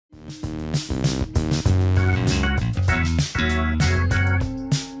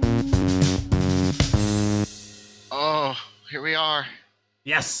Oh, here we are.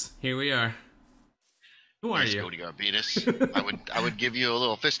 Yes, here we are. Who are you? Scoti Garbidis. I would give you a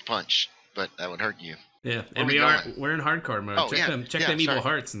little fist punch, but that would hurt you. Yeah, and we're in hardcore mode. Oh, check them evil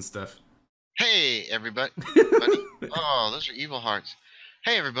hearts and stuff. Hey everybody. Oh, those are evil hearts.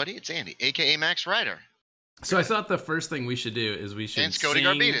 Hey everybody, it's Andy, aka Max Ryder. So I thought the first thing we should do is we should Scoti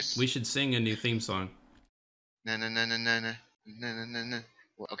Garbidis. We should sing a new theme song. Na na na na na na na na na.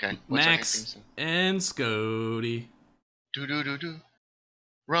 Okay. Max and Scoti. Do do do do.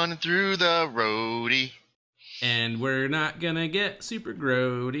 Running through the roadie. And we're not gonna get super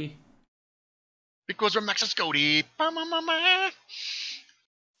grody. Because we're Max and Scoti.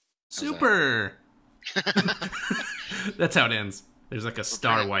 Super. That's how it ends. There's like a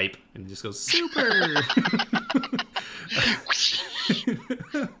star wipe, and it just goes super.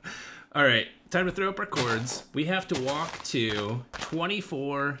 All right, time to throw up our chords. We have to walk to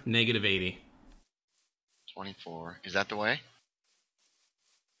 24, -80. 24. Is that the way?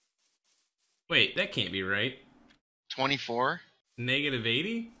 Wait, that can't be right. 24?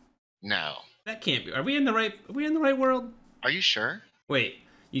 -80? No. That can't be. Are we in the right world? Are you sure? Wait,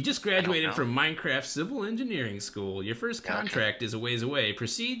 you just graduated from Minecraft Civil Engineering School. Your first contract is a ways away.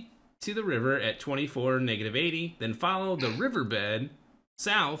 Proceed to the river at 24, -80. Then follow the riverbed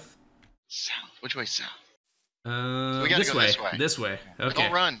south. South? Which way south? So we gotta go this way. This way. Okay.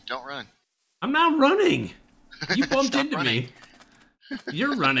 Don't run. Don't run. I'm not running. You bumped into me.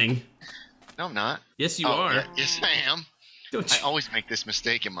 You're running. No, I'm not. Yes, you are. Yeah, yes, I am. I always make this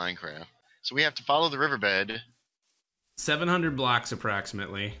mistake in Minecraft. So we have to follow the riverbed. 700 blocks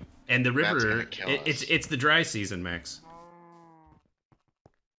approximately, and the river. It's the dry season, Max.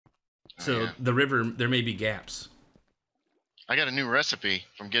 So the river, there may be gaps. I got a new recipe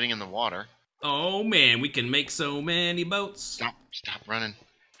from getting in the water. Oh man, we can make so many boats. Stop running.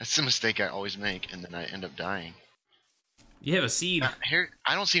 That's the mistake I always make, and then I end up dying. You have a seed. Here,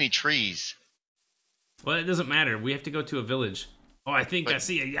 I don't see any trees. Well, it doesn't matter. We have to go to a village. Oh, I think I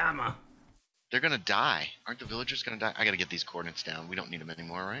see a llama. They're gonna die. Aren't the villagers gonna die? I gotta get these coordinates down. We don't need them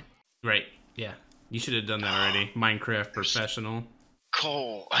anymore, right? Right. Yeah. You should have done that already. Minecraft professional.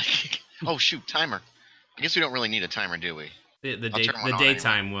 Cool. Oh shoot, timer. I guess we don't really need a timer, do we? The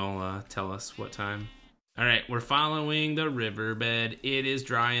daytime will tell us what time. All right, we're following the riverbed. It is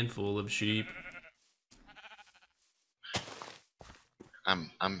dry and full of sheep.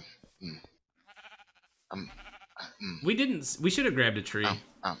 We should have grabbed a tree.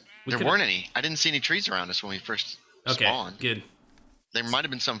 There weren't any. I didn't see any trees around us when we first spawned. Good. There might have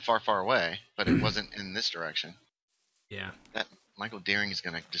been some far, far away, but it wasn't in this direction. Yeah. That Michael Deering is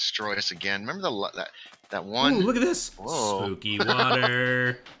gonna destroy us again. Remember that one? Ooh, look at this. Whoa. Spooky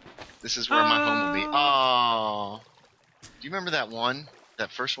water. This is where my home will be. Oh. Do you remember that one?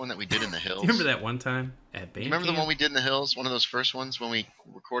 That first one that we did in the hills? Do you remember that one time at band Remember the one we did in the hills? One of those first ones when we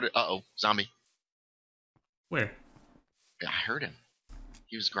recorded. Uh-oh, zombie. Where? Yeah, I heard him.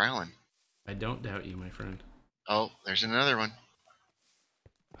 He was growling. I don't doubt you, my friend. Oh, there's another one.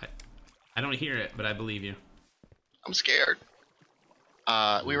 I don't hear it, but I believe you. I'm scared.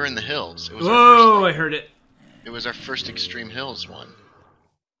 We were in the hills. It was Whoa, I heard it. It was our first Extreme Hills one.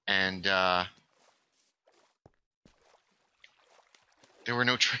 And, there were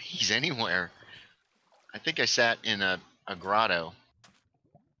no trees anywhere. I think I sat in a grotto.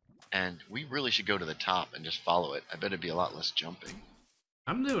 And we really should go to the top and just follow it. I bet it'd be a lot less jumping.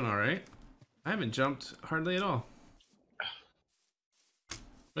 I'm doing all right. I haven't jumped hardly at all.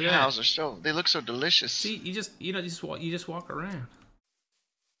 Look at that. They look so delicious. See, you just walk around.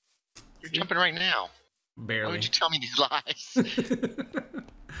 You're jumping right now. Barely. Why would you tell me these lies?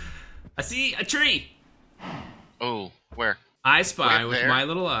 I see a tree. Oh, where? I spy with my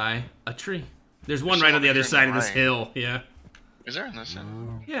little eye a tree. There's one right on the other side of this hill. Yeah. Is there on this side?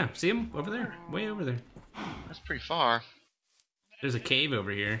 Yeah, see him over there, way over there. That's pretty far. There's a cave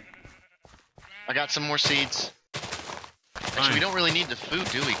over here. I got some more seeds. Actually, we don't really need the food,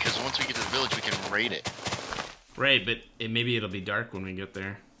 do we? Because once we get to the village, we can raid it. Right, but maybe it'll be dark when we get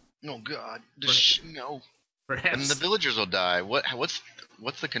there. Oh God, no. Perhaps. And the villagers will die. What's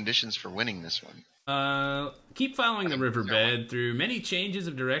the conditions for winning this one? Keep following the riverbed through many changes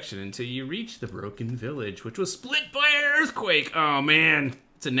of direction until you reach the broken village, which was split by an earthquake. Oh man,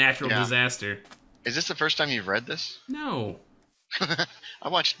 it's a natural disaster. Is this the first time you've read this? No. I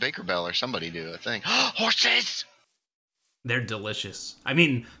watched Baker Bell or somebody do a thing. Horses! They're delicious. I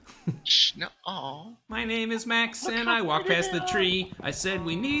mean, no. Oh. My name is Max, and I walked past the tree. I said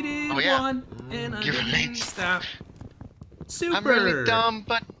we needed one, and I didn't stop. Super. I'm really dumb,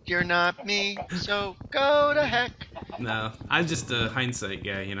 but you're not me, so go to heck. No, I'm just a hindsight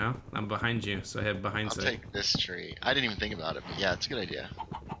guy, you know? I'm behind you, so I have I'll hindsight. take this tree. I didn't even think about it, but yeah, it's a good idea.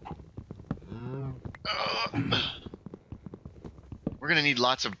 We're gonna need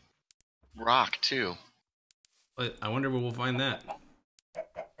lots of rock, too. But I wonder where we'll find that.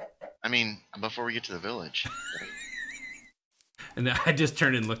 I mean, before we get to the village. And I just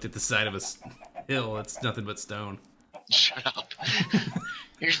turned and looked at the side of a hill. It's nothing but stone. Shut up.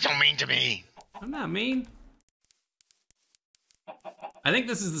 You're so mean to me. I'm not mean. I think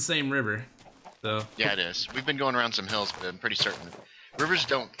this is the same river, though. Yeah, it is. We've been going around some hills, but I'm pretty certain rivers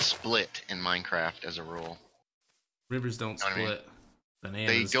don't split in Minecraft as a rule. Rivers don't Know what I mean? split.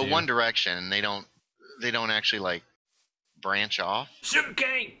 Bananas They go do. one direction, and they don't actually like branch off.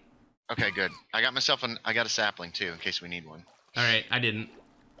 Sugarcane. Okay, good. I got a sapling too, in case we need one. All right, I didn't.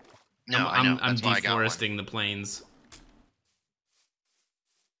 No, I know. I'm That's why I got one. deforesting the plains.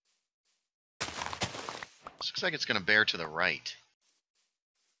 This looks like it's gonna bear to the right.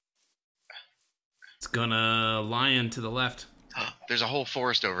 It's gonna lion to the left. There's a whole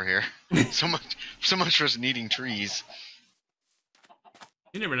forest over here. so much for us needing trees.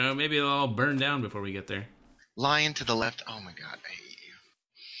 You never know. Maybe it'll all burn down before we get there. Lion to the left. Oh my god, I hate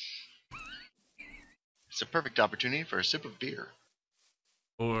you. It's a perfect opportunity for a sip of beer.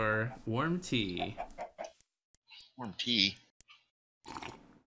 Or warm tea. Warm tea.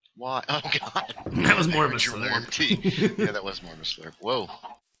 Why? Oh god. That was more of a Your slurp. warm tea. Yeah, that was more of a slurp. Whoa. Okay,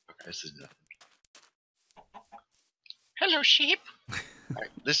 this is nothing. Hello, sheep. Right,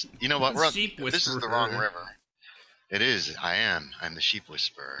 this, you know what? Sheep this is the whisperer. wrong river. It is. I'm the sheep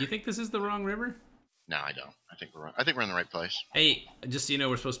whisperer. You think this is the wrong river? No, I don't. I think we're wrong. I think we're in the right place. Hey, just so you know,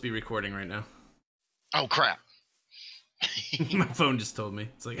 we're supposed to be recording right now. Oh crap! My phone just told me.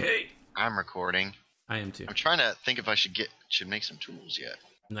 It's like, hey, I'm recording. I am too. I'm trying to think if I should make some tools yet.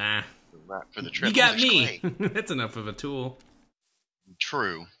 Nah. For the trip. You got Oh, there's me. clay. That's enough of a tool.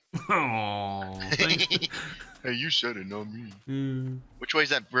 True. Oh. Hey, you said it, not me. Which way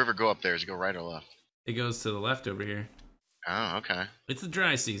does that river go up there? Does it go right or left? It goes to the left over here. Oh, okay. It's the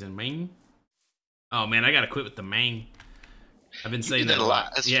dry season, man. Oh man, I gotta quit with the man. I've been saying You did that a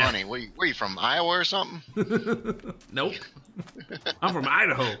lot. That's yeah. funny. Where you from? Iowa or something? Nope. I'm from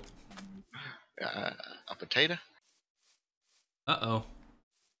Idaho. A potato? Uh-oh.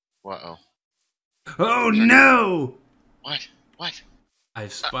 Uh-oh. Oh no! What? What? I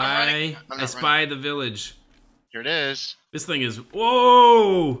I'm not spy the village. Here it is. This thing is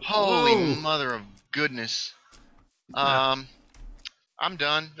whoa! Holy Whoa. mother of goodness. Yeah. I'm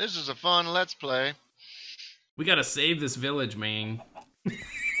done. This is a fun let's play. We gotta save this village, man.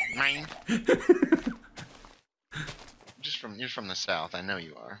 Mine. You're from the south. I know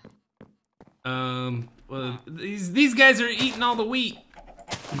you are. Well, these guys are eating all the wheat.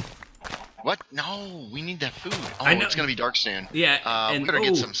 What? No, we need that food. Oh, I know. It's gonna be dark soon. Yeah, We and better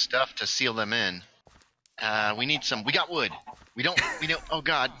get some stuff to seal them in. We need some. We got wood. We don't. Oh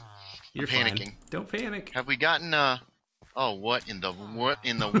God. You're I'm panicking. fine. Don't panic. Have we gotten Oh, what in the? What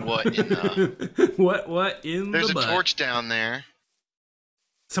in There's the a butt? torch down there.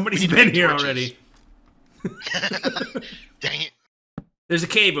 Somebody's We need to been make here torches. already. Dang it. There's a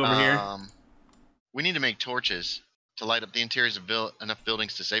cave over here. We need to make torches to light up the interiors of enough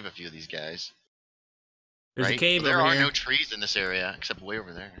buildings to save a few of these guys. There's right? a cave There over are here. no trees in this area except way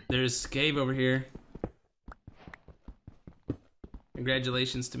over there. There's a cave over here.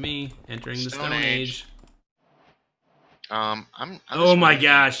 Congratulations to me entering the Stone Age. I'm Oh just my wondering-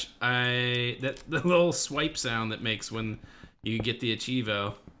 gosh! The little swipe sound that makes when you get the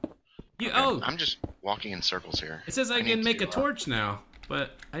achievo. I'm just walking in circles here. It says I need can to, make a torch now,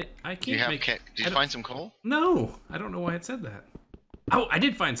 but I Do you can't make. Did you find some coal? No, I don't know why it said that. Oh, I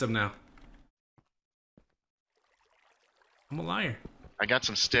did find some now. I'm a liar. I got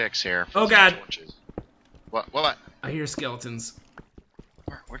some sticks here. for Oh, some God. Torches. What? I hear skeletons.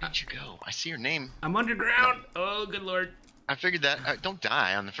 Where did you go? I see your name. I'm underground. Oh, good lord. I figured that. Don't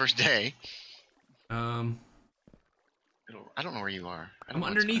die on the first day. I don't know where you are. I don't I'm know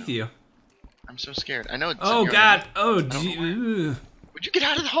what's underneath going you. on. I'm so scared. I know it's. Oh you're god. underneath. Oh, don't gee. know Ugh. Would you get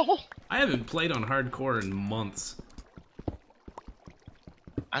out of the hole? I haven't played on hardcore in months.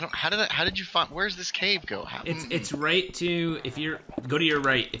 How did you find? Where's this cave go? It's right to go to your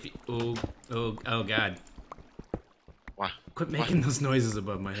right. If you, oh god. Why? Quit making those noises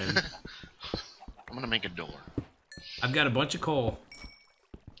above my head. I'm gonna make a door. I've got a bunch of coal.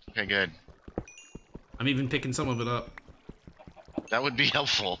 Okay, good. I'm even picking some of it up. That would be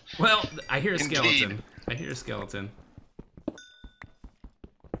helpful. Well, I hear a Indeed. skeleton. I hear a skeleton.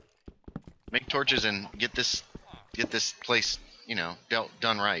 Make torches and get this place, you know,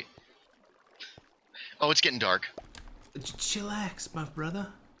 done right. Oh, it's getting dark. Chillax, my brother.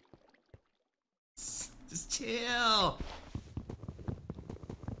 Just chill.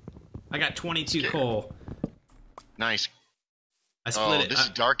 I got 22 coal. Nice. I split it. This is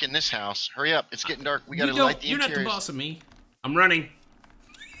dark in this house. Hurry up. It's getting dark. We gotta light the You're interiors. not the boss of me. I'm running.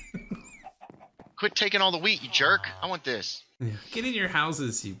 Quit taking all the wheat, you jerk. I want this. Get in your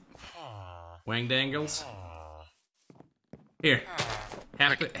houses, you wang dangles. Here.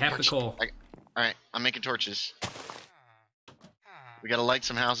 Half the coal. Alright, I'm making torches. We gotta light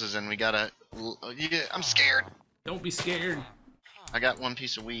some houses and we gotta... I'm scared. Don't be scared. I got one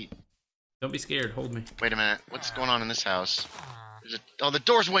piece of wheat. Don't be scared. Hold me. Wait a minute. What's going on in this house? Oh, the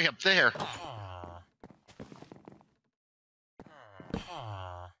door's way up there.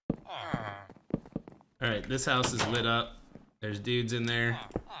 Alright, this house is lit up. There's dudes in there.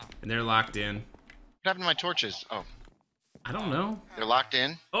 And they're locked in. What happened to my torches? Oh. I don't know. They're locked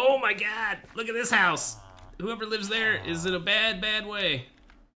in? Oh my god! Look at this house! Whoever lives there is in a bad, bad way.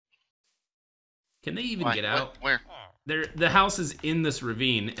 Can they even get out? Where? The house is in this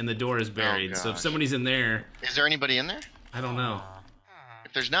ravine, and the door is buried. So if somebody's in there... Is there anybody in there? I don't know.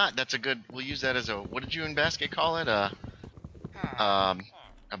 If there's not, that's a good... We'll use that as a... What did you in basket call it? A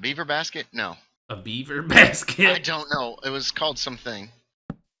beaver basket? No. A beaver basket? I don't know. It was called something.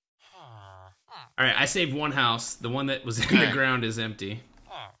 Alright, I saved one house. The one that was in the ground is empty.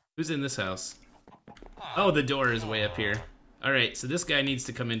 Who's in this house? Oh, the door is way up here. Alright, so this guy needs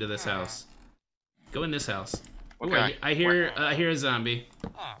to come into this house. Go in this house. Ooh, I hear a zombie.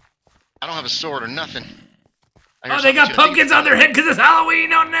 I don't have a sword or nothing. Oh, they got pumpkins on their head because it's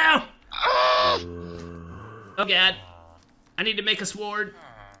Halloween! Oh no! Oh god. I need to make a sword.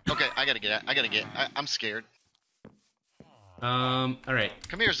 Okay, I gotta get out. I'm scared. Alright.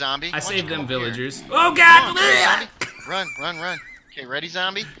 Come here, zombie. I saved them villagers. Here. Oh god! Run, run, run. Okay, ready,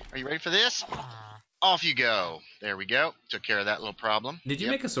 zombie? Are you ready for this? Off you go. There we go. Took care of that little problem. Did you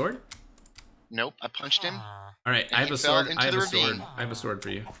make a sword? Nope, I punched him. Alright, I have a sword. I have a sword. I have a sword for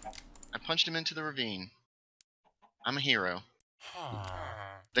you. I punched him into the ravine. I'm a hero.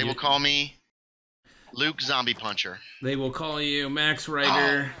 They will call me Luke Zombie Puncher. They will call you Max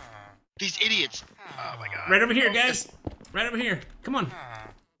Rider. Oh, these idiots. Oh my god. Right over here, guys. Right over here. Come on.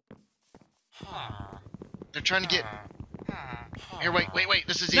 They're trying to get... Here, wait.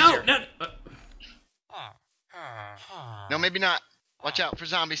 This is easier. No. No, maybe not. Watch out for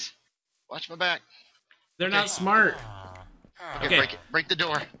zombies. Watch my back. They're not smart. Okay, break the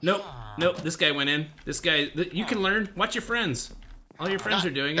door. Nope. This guy went in. This guy... You can learn. Watch your friends. All your friends are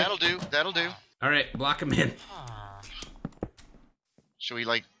doing it. That'll do. Alright, block them in. Should we,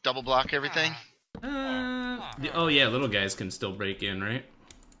 like, double block everything? Oh yeah, little guys can still break in, right?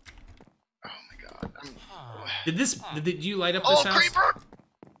 Oh my god. Did you light up this house? Creeper!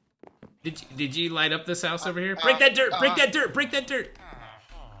 Did you light up this house over here? Break that dirt! Break that dirt! Break that dirt!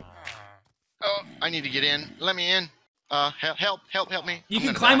 Oh, I need to get in. Let me in. Help me. You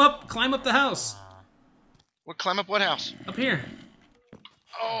can climb up the house. What, climb up what house? Up here.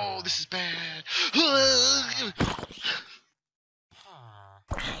 Oh, this is bad.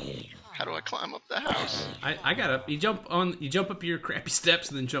 How do I climb up the house? I got up. You jump up your crappy steps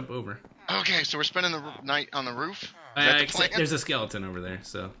and then jump over. Okay, so we're spending the night on the roof? There's a skeleton over there,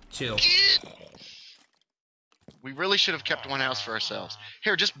 so chill. We really should have kept one house for ourselves.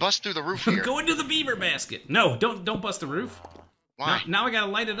 Here, just bust through the roof here. Go into the beaver basket. No, don't bust the roof. Why? Now I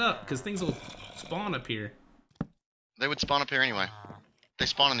gotta light it up, because things will spawn up here. They would spawn up here anyway. They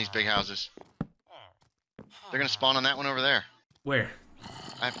spawn in these big houses. They're gonna spawn on that one over there. Where?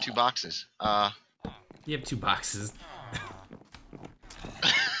 I have 2 boxes. You have 2 boxes.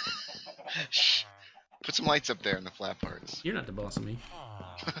 Shh. Put some lights up there in the flat parts. You're not the boss of me.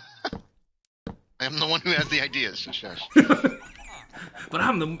 I'm the one who has the ideas. Shush. But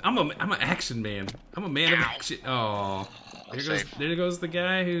I'm an action man. I'm a man of action. Oh, there goes the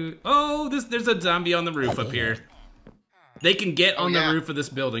guy who. Oh, there's a zombie on the roof up here. They can get on the roof of this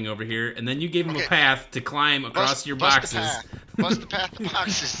building over here, and then you gave them a path to climb across your boxes. Bust the path to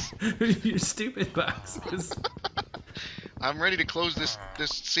boxes. Your stupid boxes. I'm ready to close this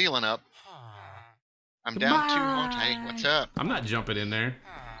ceiling up. I'm down 2 more. Hey, what's up? I'm not jumping in there.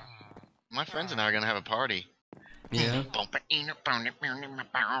 My friends and I are gonna have a party. Yeah.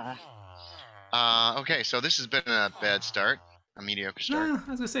 Okay, so this has been a bad start. A mediocre start. I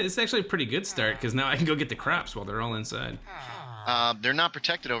was gonna say, it's actually a pretty good start, because now I can go get the crops while they're all inside. They're not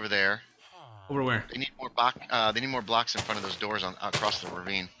protected over there. Over where? They need more blocks in front of those doors across the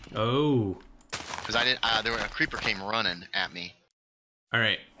ravine. Oh. Because a creeper came running at me. All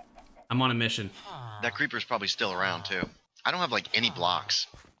right, I'm on a mission. That creeper's probably still around too. I don't have like any blocks.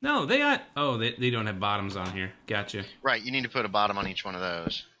 No, they got. Oh, they don't have bottoms on here. Gotcha. Right, you need to put a bottom on each one of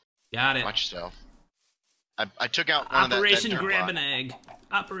those. Got it. Watch yourself. I took out one Operation of that Grab an Egg.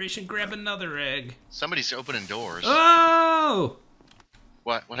 Operation Grab Another Egg. Somebody's opening doors. Oh!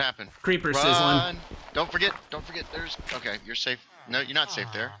 What happened? Creeper Run. sizzling. Don't forget. There's. Okay, you're safe. No, you're not safe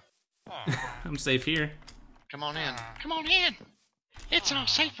there. I'm safe here. Come on in. Come on in. It's all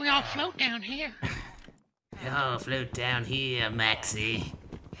safe. We all float down here. Oh, float down here, Maxie.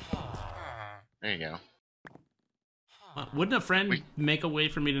 There you go. Wouldn't a friend make a way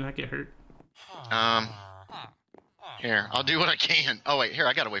for me to not get hurt? Here, I'll do what I can. Oh wait, here,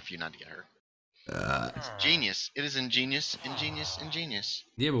 I got a way for you not to get hurt. It's genius. It is ingenious.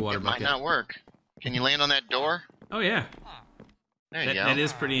 Do you have a water bucket? bucket? Might not work. Can you land on that door? Oh yeah. There you go. That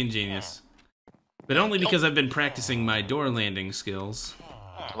is pretty ingenious. But only because I've been practicing my door landing skills.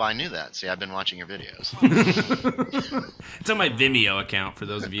 Well, I knew that. See, I've been watching your videos. It's on my Vimeo account for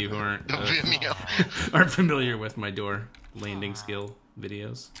those of you who aren't familiar with my door landing skill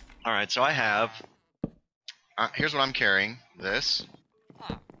videos. All right, so I have. Here's what I'm carrying: this,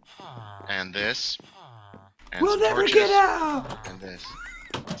 and this, and we'll never torches, get out. and this.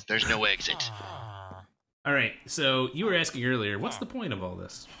 There's no exit. All right, so you were asking earlier, what's the point of all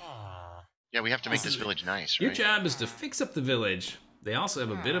this? Yeah, we have to make this village nice, right? Your job is to fix up the village. They also have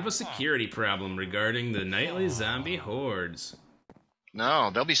a bit of a security problem regarding the nightly zombie hordes.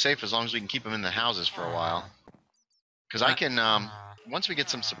 No, they'll be safe as long as we can keep them in the houses for a while. Because I can, once we get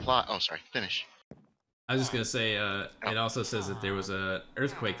some supply... Oh, sorry, finish. I was just going to say, it also says that there was an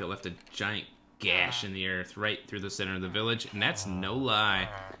earthquake that left a giant gash in the earth right through the center of the village, and that's no lie.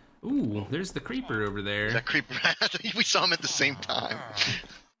 Ooh, there's the creeper over there. That creeper... we saw him at the same time.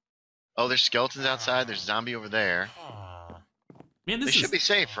 Oh, there's skeletons outside. There's a zombie over there. Man, they should be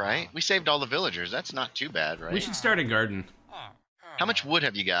safe, right? We saved all the villagers. That's not too bad, right? We should start a garden. How much wood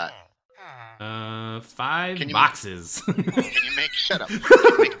have you got? 5 boxes. Can you make... Shut up. Can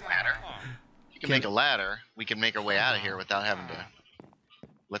you make a ladder? You can make a ladder. We can make our way out of here without having to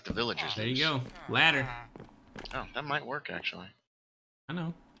let the villagers There loose. you go. Ladder. Oh, that might work, actually. I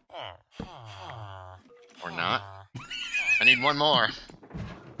know. Or not. I need one more.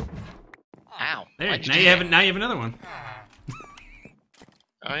 Ow. There, now you have another one.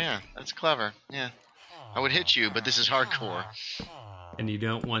 Oh yeah, that's clever. Yeah. I would hit you, but this is hardcore. And you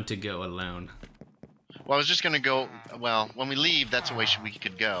don't want to go alone. Well, I was just gonna go. Well, when we leave, that's a way we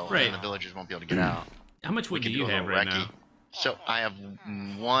could go. Right. And the villagers won't be able to get out. How much wood do you have right now? So I have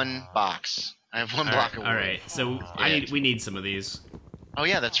one box. I have one block of wood. All right. So we need some of these. Oh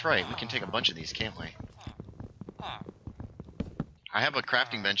yeah, that's right. We can take a bunch of these, can't we? I have a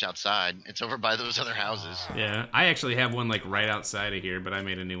crafting bench outside. It's over by those other houses. Yeah, I actually have one like right outside of here, but I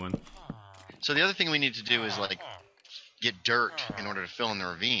made a new one. So the other thing we need to do is like get dirt in order to fill in the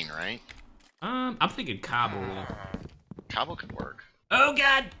ravine, right? I'm thinking cobble. Cobble could work. Oh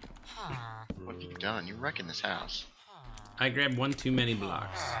God! What have you done? You're wrecking this house. I grabbed one too many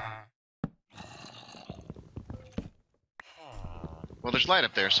blocks. Well, there's light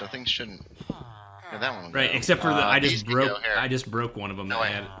up there, so things shouldn't. Yeah, that one. Right, go. except for the I just these broke one of them. No, that I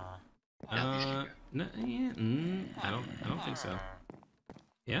had. Yeah, No, yeah, I don't think so.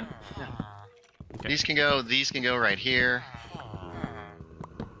 Yeah. Okay. These can go. These can go right here.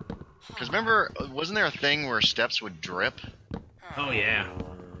 Because remember, wasn't there a thing where steps would drip? Oh yeah.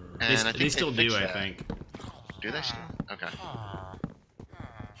 And I think they still do, that. I think. Do they still? Okay.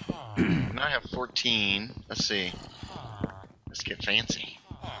 Now I have 14. Let's see. Let's get fancy.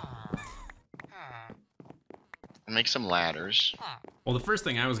 And make some ladders. Well, the first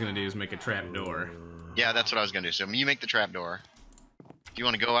thing I was gonna do is make a trap door. Yeah, that's what I was gonna do. So you make the trap door. Do you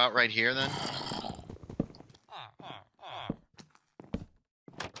want to go out right here then?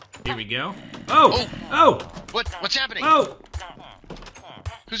 Here we go. Oh! Oh! What's happening? Oh!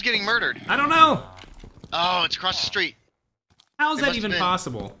 Who's getting murdered? I don't know. Oh, it's across the street. How is It that must even have been.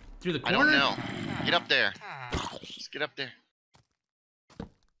 possible? Through the I corner? don't know. Get up there. Just get up there.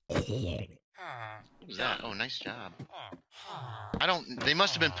 What was that? Oh, nice job. They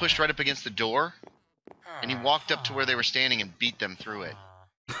must have been pushed right up against the door, and he walked up to where they were standing and beat them through it.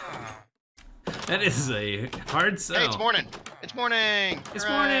 That is a hard sell. Hey, it's morning. It's morning. It's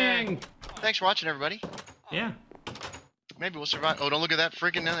Hooray. morning. Thanks for watching, everybody. Yeah. Maybe we'll survive. Oh, don't look at that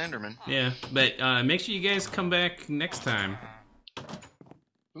freaking Enderman. Yeah, but make sure you guys come back next time.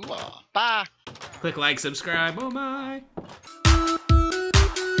 Ooh-ah. Bye. Click like, subscribe. Oh my.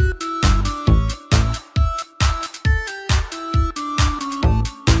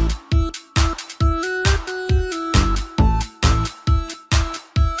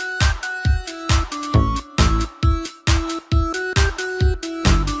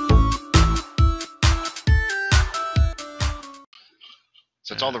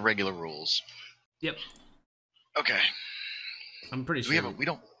 Just all the regular rules. Yep. Okay. I'm pretty sure.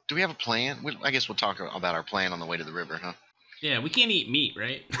 Do we have a plan? I guess we'll talk about our plan on the way to the river, huh? Yeah, we can't eat meat,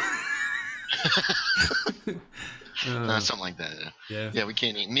 right? Something like that. Yeah. Yeah, we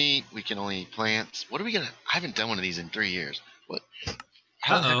can't eat meat. We can only eat plants. What are we gonna? I haven't done one of these in 3 years. What?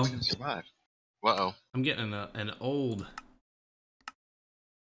 How the heck are we gonna survive? Uh-oh. I'm getting an old.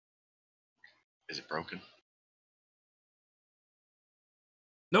 Is it broken?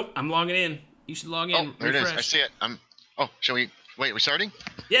 Nope, I'm logging in. You should log in. Oh, there it is. I see it. Oh, shall we? Wait, we're starting?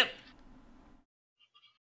 Yep.